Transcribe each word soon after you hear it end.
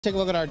Take a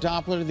look at our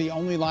Doppler, the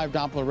only live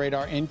Doppler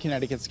radar in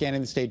Connecticut,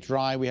 scanning the state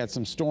dry. We had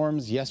some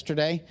storms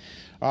yesterday,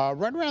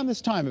 right around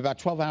this time, about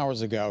 12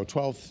 hours ago,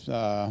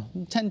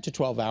 10 to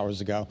 12 hours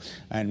ago.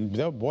 And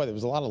oh boy, there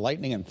was a lot of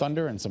lightning and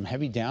thunder and some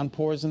heavy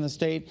downpours in the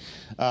state.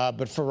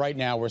 But for right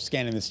now, we're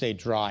scanning the state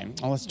dry.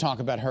 Now, let's talk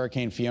about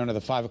Hurricane Fiona.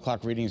 The 5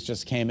 o'clock readings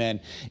just came in.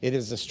 It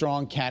is a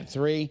strong Cat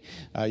 3.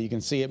 You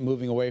can see it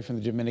moving away from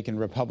the Dominican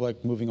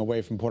Republic, moving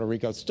away from Puerto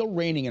Rico. It's still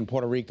raining in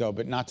Puerto Rico,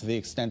 but not to the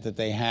extent that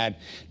they had.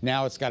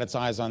 Now it's got its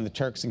eyes on the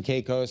Turks and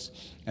Caicos,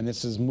 and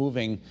this is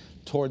moving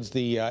towards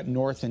the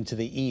north and to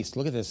the east.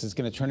 Look at this. It's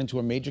going to turn into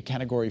a major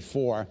Category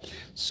 4,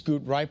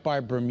 scoot right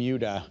by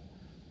Bermuda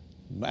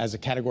as a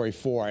Category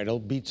 4. It'll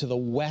be to the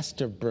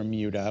west of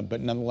Bermuda, but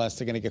nonetheless,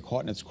 they're going to get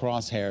caught in its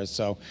crosshairs.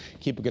 So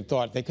keep a good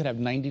thought. They could have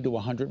 90 to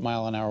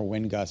 100-mile-an-hour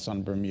wind gusts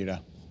on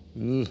Bermuda.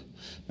 Ugh,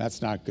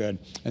 that's not good.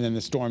 And then the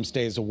storm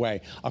stays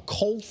away. A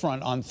cold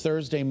front on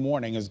Thursday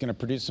morning is going to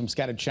produce some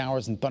scattered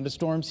showers and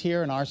thunderstorms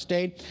here in our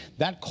state.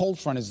 That cold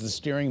front is the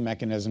steering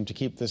mechanism to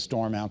keep this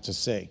storm out to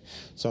sea.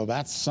 So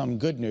that's some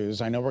good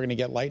news. I know we're going to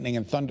get lightning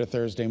and thunder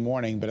Thursday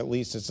morning, but at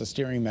least it's a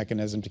steering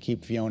mechanism to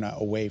keep Fiona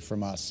away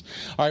from us.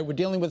 All right, we're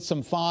dealing with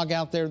some fog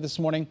out there this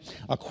morning.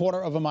 A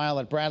quarter of a mile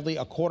at Bradley,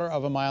 a quarter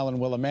of a mile in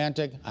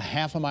Willimantic, a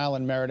half a mile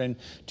in Meriden,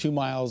 2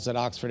 miles at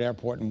Oxford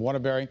Airport in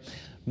Waterbury.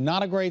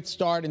 Not a great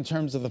start in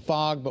terms of the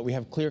fog, but we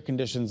have clear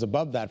conditions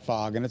above that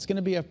fog, and it's going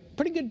to be a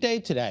pretty good day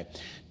today.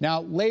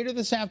 Now, later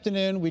this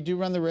afternoon, we do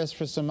run the risk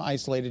for some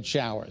isolated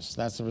showers.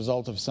 That's the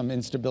result of some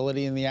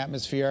instability in the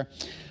atmosphere.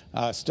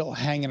 Still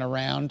hanging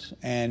around,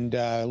 and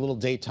a little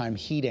daytime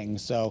heating,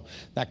 so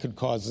that could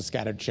cause a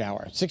scattered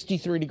shower.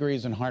 63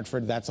 degrees in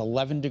Hartford. That's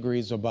 11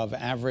 degrees above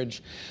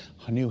average.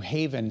 New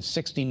Haven,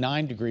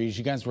 69 degrees.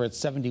 You guys were at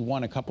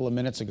 71 a couple of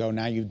minutes ago.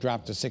 Now you've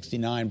dropped to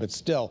 69, but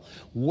still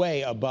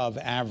way above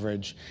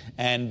average.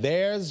 And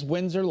there's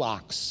Windsor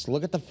Locks.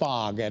 Look at the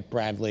fog at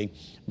Bradley.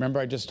 Remember,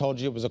 I just told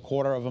you it was a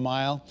quarter of a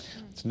mile?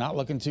 It's not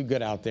looking too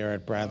good out there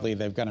at Bradley.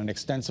 They've got an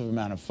extensive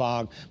amount of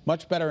fog.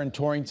 Much better in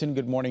Torrington.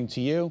 Good morning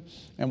to you.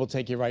 And we'll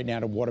take you right now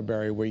to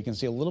Waterbury, where you can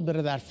see a little bit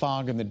of that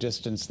fog in the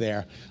distance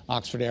there.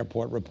 Oxford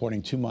Airport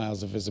reporting 2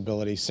 miles of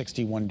visibility,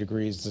 61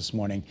 degrees this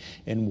morning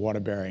in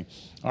Waterbury.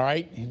 All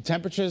right,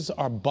 temperatures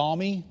are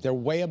balmy. They're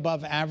way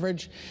above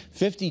average.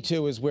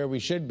 52 is where we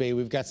should be.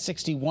 We've got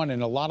 61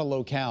 in a lot of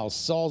locales: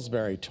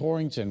 Salisbury,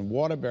 Torrington,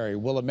 Waterbury,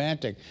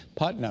 Willimantic,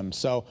 Putnam.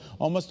 So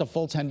almost a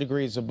full 10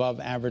 degrees above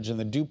average in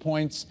the dew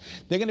points.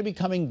 They're going to be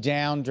coming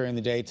down during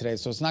the day today,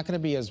 so it's not going to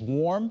be as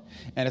warm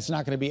and it's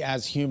not going to be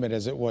as humid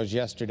as it was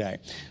yesterday.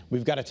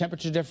 We've got a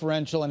temperature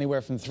differential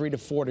anywhere from 3 to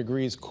 4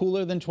 degrees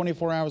cooler than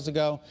 24 hours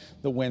ago.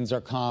 The winds are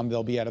calm.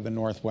 They'll be out of the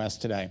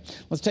northwest today.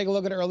 Let's take a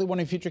look at early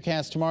morning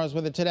futurecast. Tomorrow's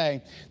weather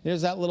today.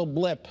 There's that little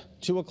blip,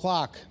 2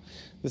 o'clock.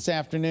 This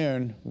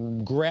afternoon.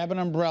 Grab an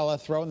umbrella,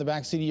 throw it in the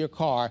backseat of your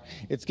car.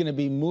 It's going to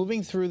be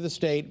moving through the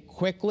state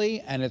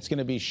quickly, and it's going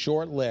to be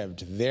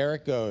short-lived. There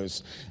it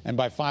goes. And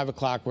by 5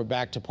 o'clock, we're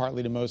back to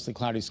partly to mostly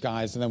cloudy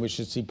skies, and then we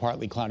should see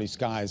partly cloudy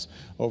skies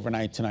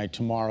overnight tonight.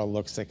 Tomorrow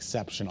looks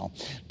exceptional.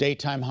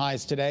 Daytime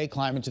highs today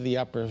climb into the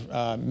upper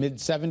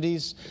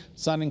mid-70s.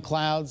 Sun and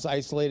clouds,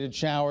 isolated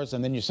showers,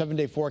 and then your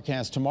 7-day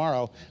forecast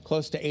tomorrow,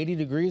 close to 80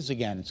 degrees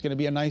again. It's going to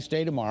be a nice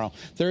day tomorrow.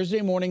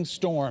 Thursday morning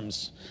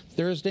storms.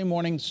 Thursday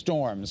morning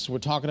storms. We're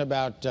talking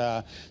about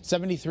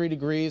 73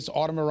 degrees.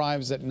 Autumn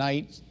arrives at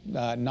night,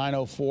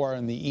 9:04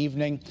 in the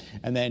evening,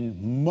 and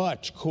then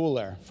much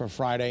cooler for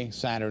Friday,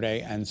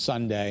 Saturday, and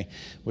Sunday,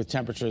 with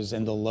temperatures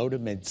in the low to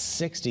mid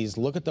 60s.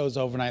 Look at those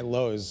overnight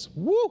lows.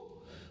 Woo!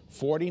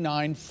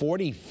 49,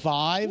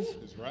 45.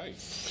 That's right.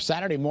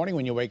 Saturday morning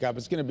when you wake up,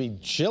 it's going to be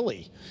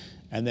chilly.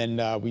 And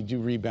then we do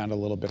rebound a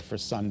little bit for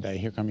Sunday.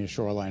 Here come your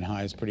shoreline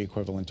highs, pretty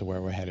equivalent to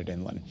where we're headed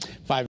inland.